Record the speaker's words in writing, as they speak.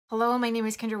Hello, my name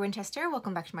is Kendra Winchester.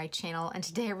 Welcome back to my channel, and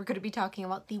today we're going to be talking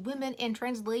about the Women in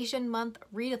Translation Month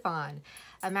Readathon.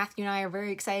 Matthew and I are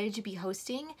very excited to be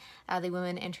hosting the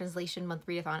Women in Translation Month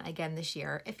Readathon again this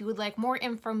year. If you would like more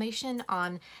information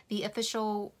on the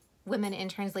official Women in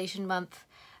Translation Month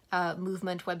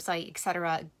movement, website,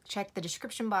 etc., check the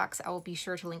description box. I will be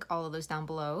sure to link all of those down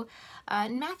below.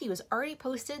 Matthew has already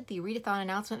posted the Readathon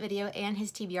announcement video and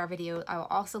his TBR video. I will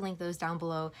also link those down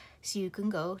below so you can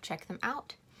go check them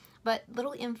out. But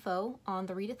little info on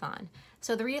the Readathon.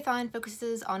 So the Readathon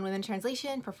focuses on women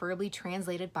translation, preferably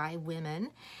translated by women.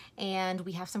 And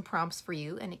we have some prompts for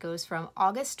you, and it goes from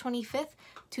August 25th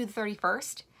to the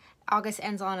 31st. August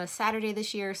ends on a Saturday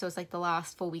this year, so it's like the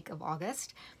last full week of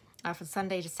August. From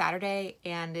Sunday to Saturday,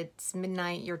 and it's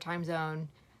midnight your time zone.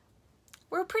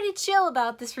 We're pretty chill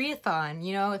about this Readathon.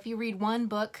 You know, if you read one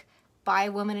book by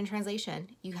Women in Translation,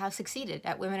 you have succeeded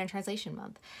at Women in Translation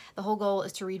Month. The whole goal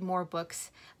is to read more books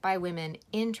by women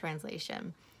in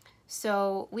translation.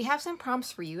 So we have some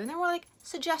prompts for you, and they're more like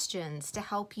suggestions to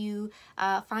help you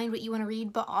find what you want to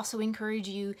read, but also encourage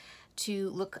you to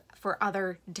look for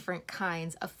other different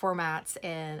kinds of formats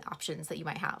and options that you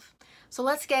might have. So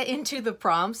let's get into the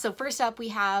prompts. So first up, we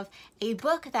have a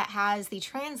book that has the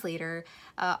translator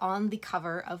on the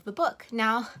cover of the book.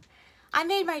 Now, I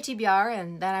made my TBR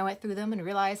and then I went through them and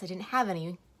realized I didn't have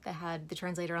any that had the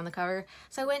translator on the cover.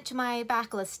 So I went to my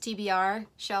backlist TBR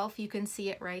shelf. You can see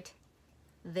it right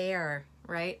there,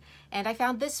 right? And I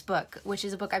found this book, which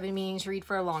is a book I've been meaning to read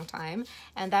for a long time.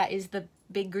 And that is The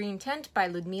Big Green Tent by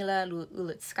Ludmila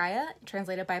Ulitskaya,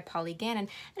 translated by Polly Gannon.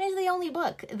 And it's the only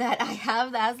book that I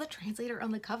have that has the translator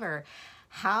on the cover.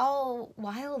 How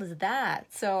wild is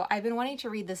that? So I've been wanting to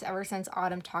read this ever since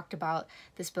Autumn talked about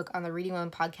this book on the Reading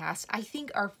Women podcast. I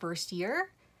think our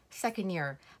second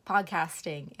year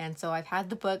podcasting. And so I've had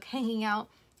the book hanging out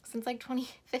since like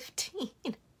 2015,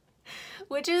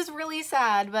 which is really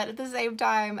sad, but at the same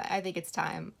time, I think it's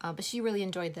time. But she really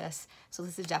enjoyed this. So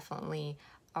this is definitely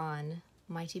on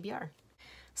my TBR.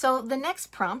 So the next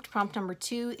prompt number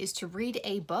 2, is to read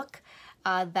a book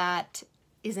that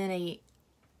is in a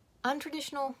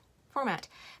untraditional format.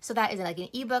 So that is like an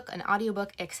ebook, an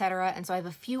audiobook, etc. And so I have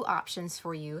a few options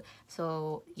for you.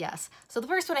 So yes. So the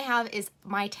first one I have is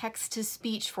my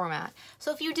text-to-speech format.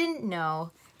 So if you didn't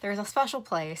know, there's a special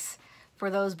place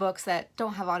for those books that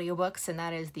don't have audiobooks, and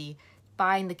that is the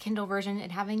buying the Kindle version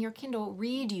and having your Kindle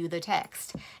read you the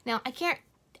text. Now, I can't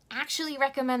actually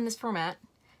recommend this format.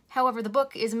 However, the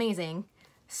book is amazing.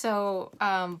 So,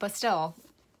 but still,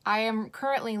 I am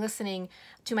currently listening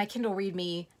to my Kindle read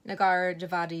me Nagar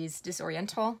Javadi's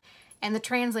Disoriental, and the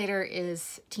translator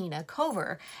is Tina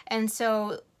Cover. And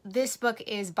so this book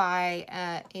is by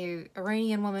an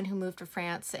Iranian woman who moved to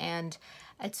France, and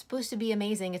it's supposed to be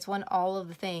amazing. It's won all of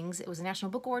the things. It was a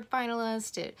National Book Award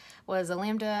finalist. It was a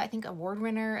Lambda, I think, award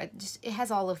winner. It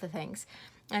has all of the things.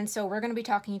 And so we're going to be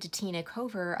talking to Tina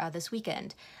Cover this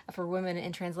weekend for Women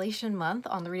in Translation Month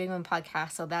on the Reading Women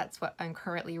podcast. So that's what I'm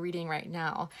currently reading right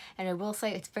now. And I will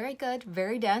say it's very good,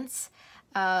 very dense.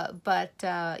 But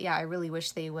yeah, I really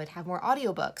wish they would have more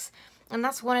audiobooks. And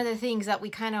that's one of the things that we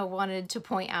kind of wanted to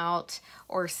point out,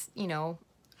 or, you know,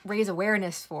 raise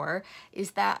awareness for,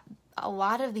 is that a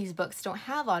lot of these books don't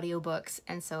have audiobooks.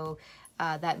 And so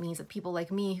that means that people like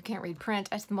me who can't read print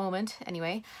at the moment,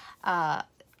 anyway,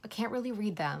 I can't really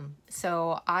read them.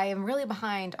 So I am really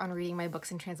behind on reading my books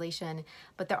in translation,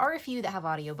 but there are a few that have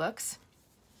audiobooks,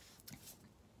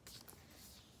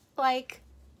 like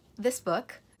this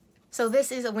book. So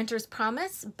this is A Winter's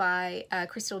Promise by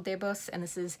Crystal Debos, and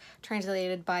this is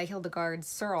translated by Hildegard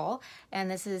Searle,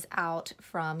 and this is out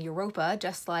from Europa,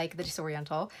 just like the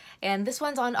Disoriental. And this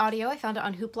one's on audio. I found it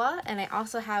on Hoopla, and I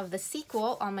also have the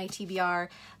sequel on my TBR,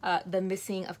 The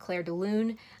Missing of Claire de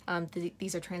Lune.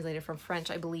 These are translated from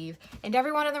French, I believe, and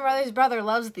everyone and their mother's brother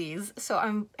loves these, so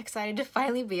I'm excited to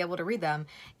finally be able to read them.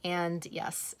 And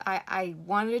yes, I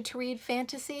wanted to read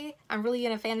fantasy. I'm really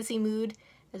in a fantasy mood,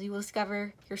 as you will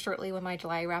discover here shortly when my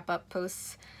July wrap-up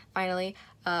posts finally.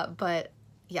 But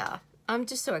yeah, I'm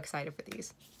just so excited for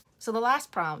these. So the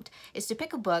last prompt is to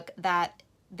pick a book that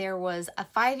there was a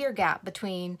 5-year gap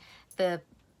between the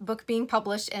book being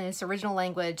published in its original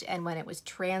language and when it was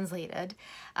translated.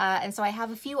 And so I have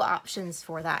a few options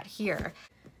for that here.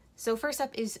 So first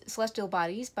up is Celestial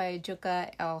Bodies by Joka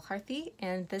El-Harthi,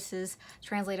 and this is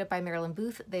translated by Marilyn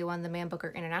Booth. They won the Man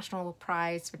Booker International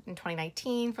Prize in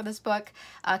 2019 for this book.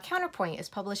 Counterpoint is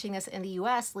publishing this in the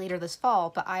US later this fall,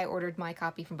 but I ordered my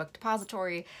copy from Book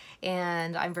Depository,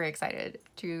 and I'm very excited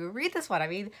to read this one. I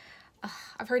mean,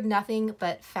 I've heard nothing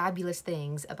but fabulous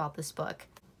things about this book.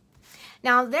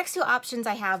 Now, the next two options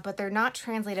I have, but they're not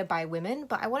translated by women,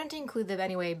 but I wanted to include them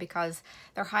anyway because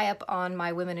they're high up on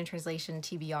my Women in Translation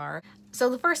TBR. So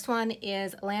the first one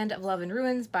is Land of Love and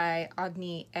Ruins by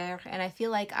Agni R, and I feel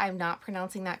like I'm not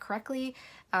pronouncing that correctly.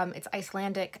 It's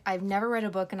Icelandic. I've never read a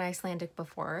book in Icelandic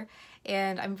before,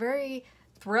 and I'm very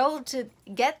thrilled to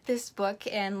get this book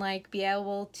and like be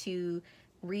able to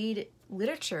read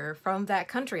literature from that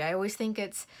country. I always think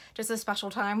it's just a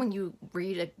special time when you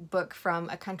read a book from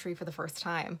a country for the first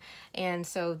time. And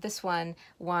so this one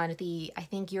won the, I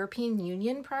think, European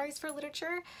Union Prize for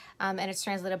Literature, and it's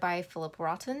translated by Philip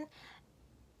Rotten.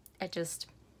 I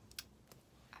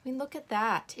mean, look at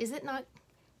that. Is it not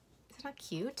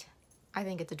cute? I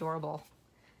think it's adorable.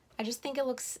 I just think it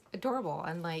looks adorable,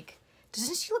 and like,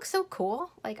 doesn't she look so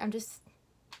cool? Like, I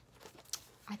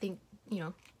think, you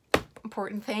know,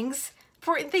 important things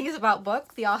about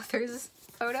book, the author's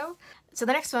photo. So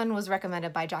the next one was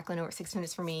recommended by Jacqueline over at 6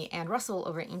 Minutes for Me and Russell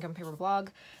over at Income Paper Blog,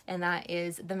 and that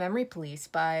is The Memory Police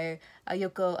by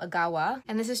Yoko Agawa,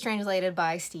 and this is translated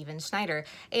by Stephen Schneider.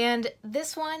 And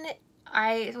this one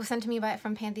was sent to me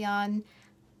from Pantheon.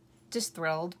 Just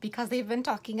thrilled because they've been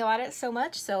talking about it so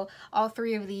much. So all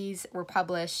three of these were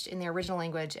published in the original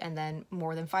language, and then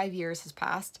more than 5 years has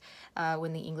passed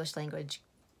when the English language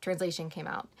translation came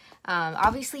out.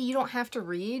 Obviously, you don't have to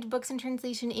read books in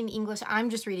translation in English. I'm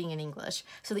just reading in English.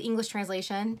 So the English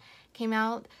translation came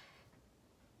out.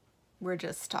 We're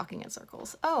just talking in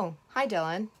circles. Oh, hi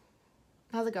Dylan.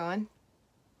 How's it going?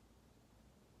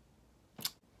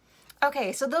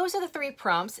 Okay, so those are the 3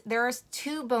 prompts. There are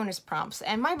 2 bonus prompts,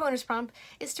 and my bonus prompt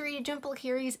is to read JUMPHA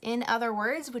LAHIRI's In Other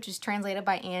Words, which is translated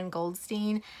by Anne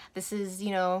Goldstein. This is, you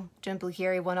know, JUMPHA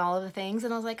LAHIRI won all of the things,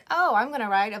 and I was like, oh, I'm gonna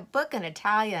write a book in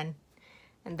Italian.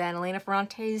 And then Elena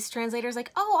Ferrante's translator's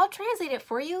like, oh, I'll translate it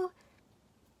for you.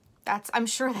 I'm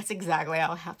sure that's exactly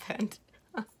how it happened.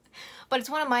 But it's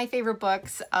one of my favorite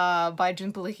books by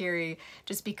JUMPHA LAHIRI,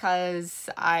 just because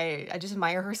I just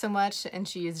admire her so much, and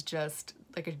she is just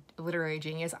like a literary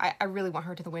genius. I really want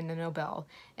her to win the Nobel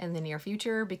in the near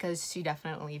future because she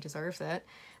definitely deserves it.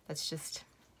 I'm just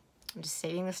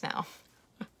stating this now.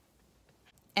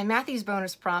 And Matthew's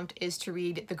bonus prompt is to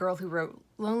read The Girl Who Wrote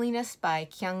Loneliness by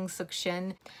KYUNG-SOOK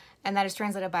SHIN, and that is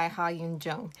translated by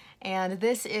Jung. And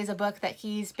this is a book that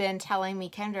he's been telling me,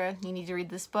 Kendra, you need to read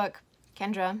this book.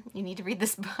 Kendra, you need to read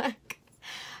this book.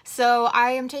 So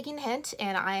I am taking the hint,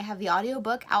 and I have the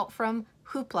audiobook out from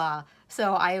Hoopla.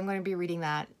 So I am going to be reading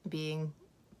that, being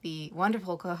the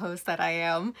wonderful co-host that I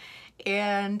am,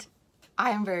 and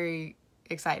I am very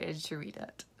excited to read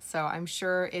it. So I'm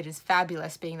sure it is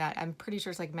fabulous, being that I'm pretty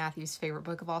sure it's like Matthew's favorite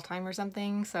book of all time or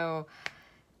something. So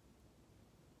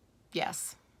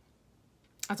yes,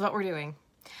 that's what we're doing.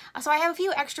 So I have a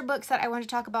few extra books that I want to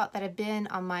talk about that have been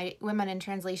on my Women in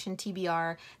Translation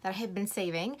TBR that I have been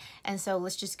saving. And so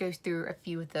let's just go through a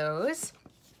few of those.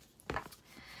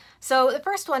 So the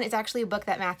first one is actually a book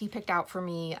that Matthew picked out for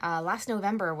me last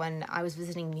November when I was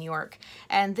visiting New York.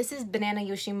 And this is Banana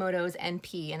Yoshimoto's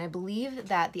NP, and I believe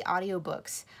that the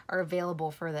audiobooks are available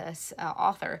for this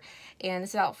author. And this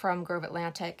is out from Grove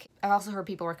Atlantic. I've also heard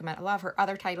people recommend a lot of her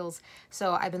other titles,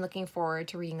 so I've been looking forward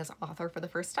to reading this author for the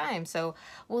first time. So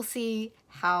we'll see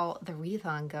how the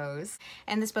readathon goes.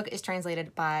 And this book is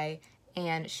translated by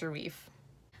Anne Sharif.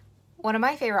 One of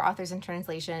my favorite authors in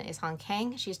translation is Han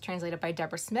Kang. She's translated by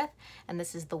Deborah Smith, and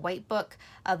this is The White Book.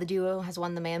 The duo has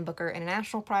won the Man Booker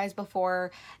International Prize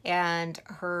before, and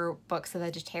her books, The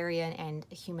Vegetarian and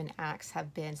Human Acts,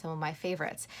 have been some of my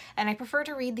favorites. And I prefer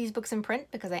to read these books in print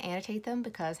because I annotate them,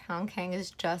 because Han Kang is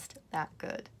just that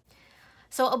good.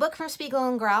 So a book from Spiegel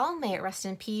and Grau, may it rest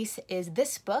in peace, is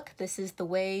this book. This is The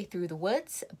Way Through the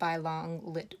Woods by Long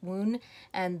Lit Woon,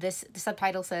 and the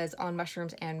subtitle says On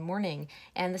Mushrooms and Mourning,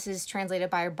 and this is translated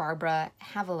by Barbara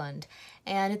Haviland.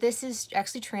 And this is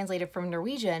actually translated from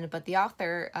Norwegian, but the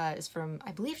author is from,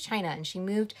 I believe, China, and she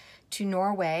moved to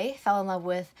Norway, fell in love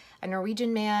with a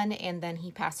Norwegian man, and then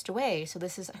he passed away. So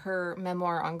this is her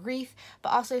memoir on grief, but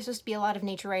also there's supposed to be a lot of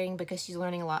nature writing because she's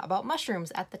learning a lot about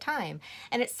mushrooms at the time.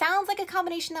 And it sounds like a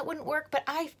combination that wouldn't work, but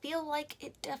I feel like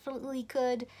it definitely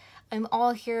could. I'm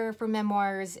all here for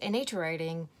memoirs and nature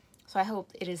writing, so I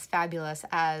hope it is fabulous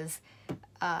as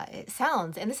it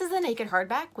sounds. And this is the naked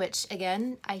hardback, which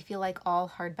again, I feel like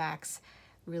all hardbacks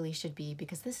really should be,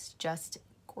 because this is just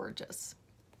gorgeous.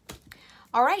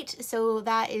 All right, so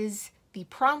that is the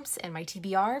prompts and my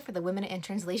TBR for the Women in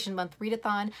Translation Month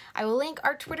Readathon. I will link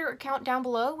our Twitter account down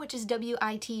below, which is WIT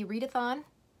Readathon.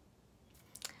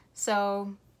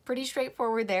 So pretty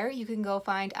straightforward there. You can go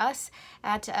find us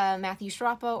at Matthew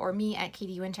Strappa or me at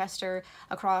Katie Winchester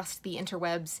across the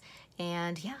interwebs.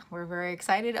 And yeah, we're very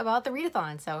excited about the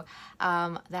readathon. So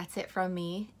that's it from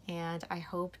me, and I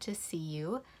hope to see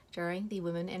you during the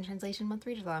Women in Translation Month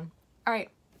readathon. All right,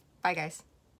 bye guys.